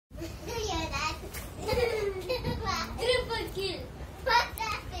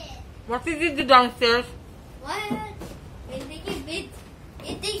What did you do downstairs? What? You're taking bits.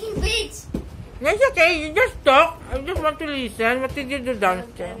 You're taking bits. That's okay. You just talk. I just want to listen. What did you do Don't tell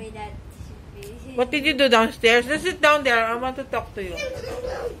downstairs? me that. What did you do downstairs? Let's sit down there. I want to talk to you.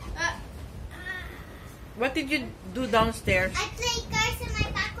 What did you do downstairs? I played cards and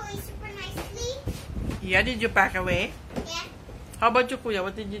I packed away super nicely. Yeah, did you pack away? Yeah. How about you, Kuya?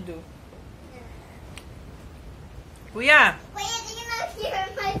 What did you do? Kuya! Wait, do you know here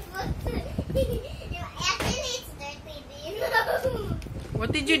my foot? Actually, it's dirty. Do you know? What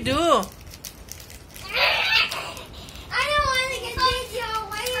did you do? I don't want to get video.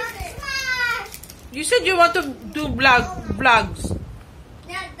 Why is it? You said you want to do vlogs.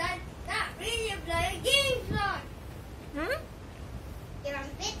 Not really a vlog. A game vlog. Hmm? You're a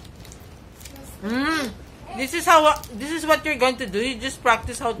bit. This is what you're going to do. You just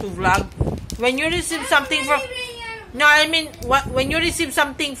practice how to vlog. When you receive something for No, I mean when you receive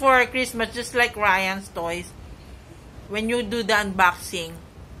something for Christmas, just like Ryan's toys. When you do the unboxing,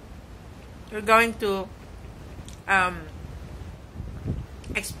 you're going to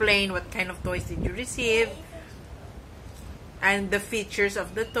explain what kind of toys did you receive and the features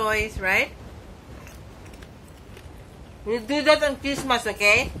of the toys, right? We'll do that on Christmas,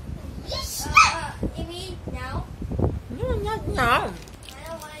 okay? You mean now? No, not now. I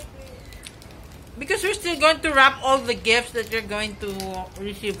don't want to. Because we're still going to wrap all the gifts that you're going to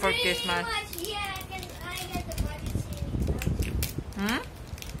receive for Christmas. Yeah, I get the budget series. Hmm?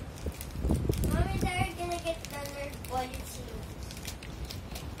 Mom and Dad are gonna get the Nerf budget series.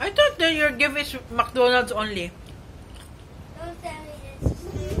 I thought that your gift is McDonald's only. Don't tell me this.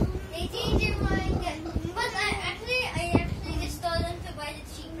 They changed their mind. But I actually just told them to buy the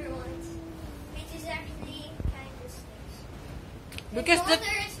cheaper ones, which is actually kind of stinks. Because the ones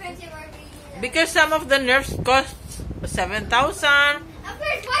that are expensive are really because some of the Nerfs cost 7,000. Of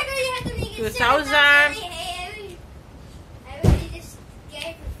course, why do you have to make it 2,000. I really just get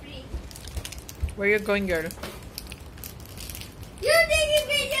it for free. Where you going, girl? You're taking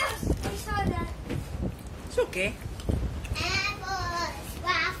videos! I saw that. It's okay.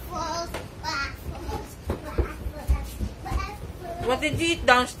 Waffles. What did you eat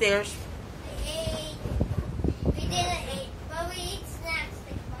downstairs? I ate. We didn't eat, but we eat snacks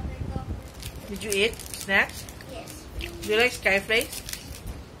like mother coffee. Did you eat snacks? Yes. Do you like Skyflakes?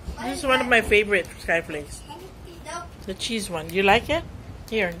 This is one of my favorite Skyflakes. Nope. The cheese one. Do you like it?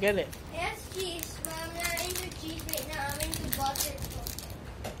 Here, get it. Yes, cheese, but I'm not into cheese right now. I'm into butter.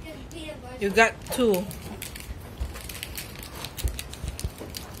 Just peanut butter. You got 2.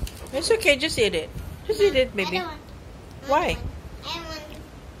 It's okay, just eat it. Just eat it, baby. I don't want. Why? I want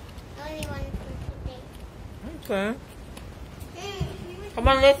only one for Okay. Come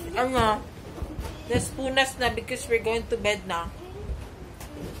on, let's spoon us na because we're going to bed now.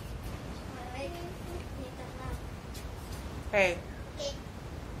 Hey.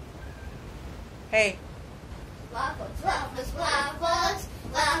 Hey. Waffles, waffles, waffles,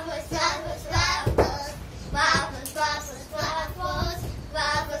 waffles, waffles, waffles, waffles, waffles, waffles,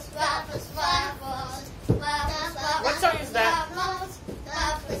 waffles, waffles, waffles, waffles. What song is that? Waffles,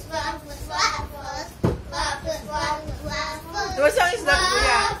 waffles, waffles, waffles, waffles, waffles, waffles. What song is that,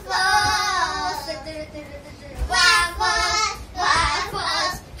 Kuya? Waffles,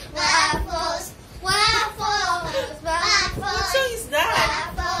 waffles, waffles, waffles, waffles. What song is that?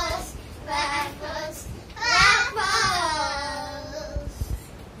 Waffles, waffles, waffles.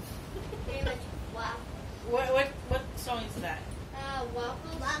 Very much waffles. What song is that?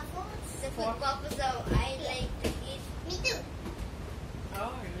 Waffles. Waffles. The food waffles that I like to eat. Me too.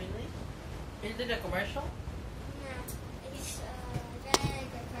 Oh, really? Is it a commercial? No, it's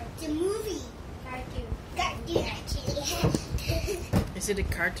It's a movie. cartoon. Cartoon, actually. Is it a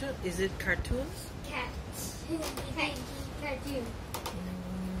cartoon? Is it cartoons? Cats. Cartoon.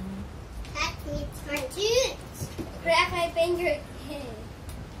 That means cartoons. Crack my finger.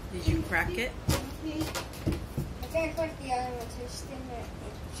 Did you crack it? I tried to put the other one so it's still it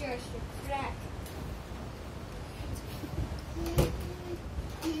sure should crack.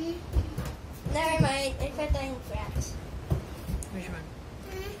 Never mind, I cut on cracks. Which one?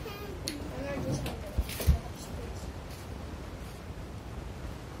 I'm not just gonna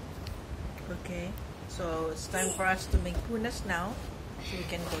Okay. So it's time for us to make punas now, so we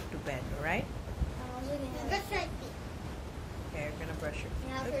can go to bed. All right? That's right. Okay, we're gonna brush your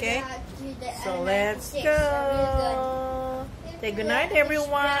Now teeth. Okay. So So let's go. Say good night,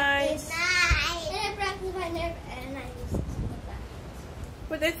 everyone. Nice. And I practice my nerve and I use it.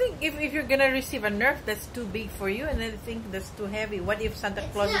 But I think if you're gonna receive a Nerf, that's too big for you, and I think that's too heavy. What if Santa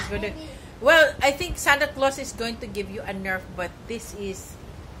Claus is going to? Well, I think Santa Claus is going to give you a Nerf, but this is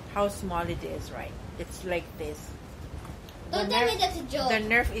how small it is, right? It's like this. Don't tell me that's a joke. The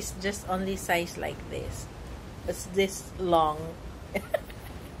Nerf is just only size like this. It's this long.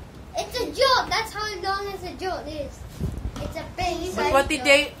 It's a joke. That's how long as a joke is. It's a big But what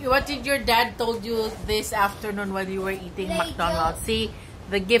did your dad told you this afternoon while you were eating Play McDonald's? joke. See,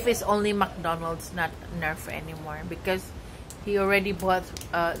 the gift is only McDonald's, not Nerf anymore, because he already bought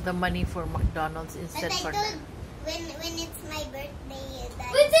the money for McDonald's But instead I for told Nerf. when it's my birthday that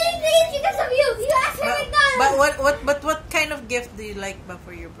We didn't play it because of you. You asked for McDonald's. But what kind of gift do you like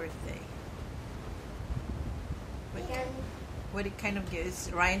for your birthday? What kind of gift?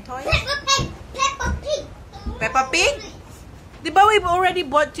 Is Ryan toys? Peppa Pig! Peppa Pig! Peppa Pig? Diba we've already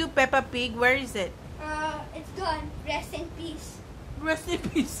bought you Peppa Pig? Where is it? It's gone. Rest in peace. Rest in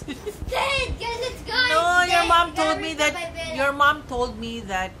peace. It's dead, guys. It's gone. No, It's your dead. mom You told gotta me read that my bed. your mom told me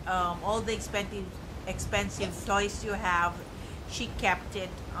that all the expensive toys you have, she kept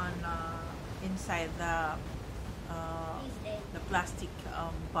it on inside the plastic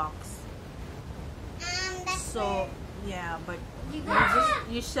box. That's So yeah, but You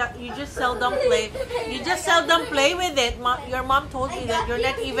you just seldom play. You just seldom play with it. Your mom told me that you're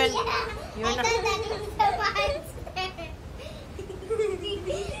not even. You're I not. thought that was the monster.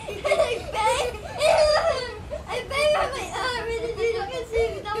 I banged on my arm and then you can see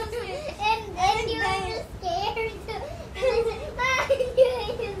me. That was weird. And then you were just scared. And I said, "Ah,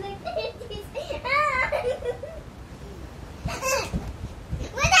 you look at this."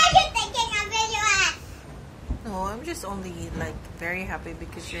 What are you thinking of video at? No, I'm just only like very happy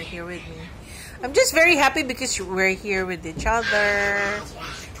because you're here with me. I'm just very happy because we're here with each other.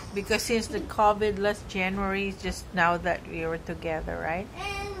 Because since the COVID last January, just now that we were together, right?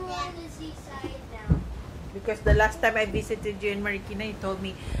 And we're on the seaside now. Because the last time I visited you in Marikina, you told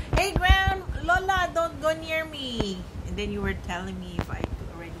me, "Hey, Graham, Lola, don't go near me." And then you were telling me if I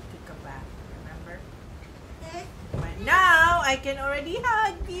already took a bath. Remember? But now I can already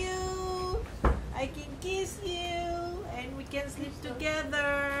hug you. I can kiss you, and we can sleep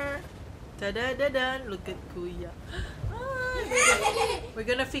together. Ta-da-da-da! Look at Kuya. Ah, we're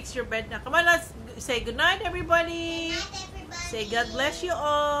gonna fix your bed now. Come on, let's say goodnight, everybody. Say God bless you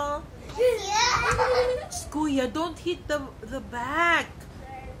all. Kuya, don't hit the back.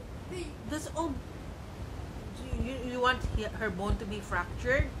 That's all. You want her bone to be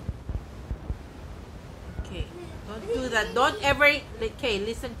fractured? Okay, don't do that. Don't ever. Okay,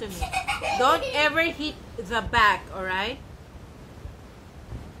 listen to me. Don't ever hit the back. All right?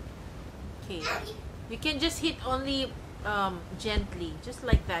 Okay. You can just hit only gently, just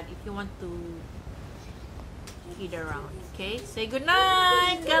like that. If you want to hit around. Okay. Say good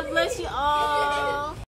night. God bless you all.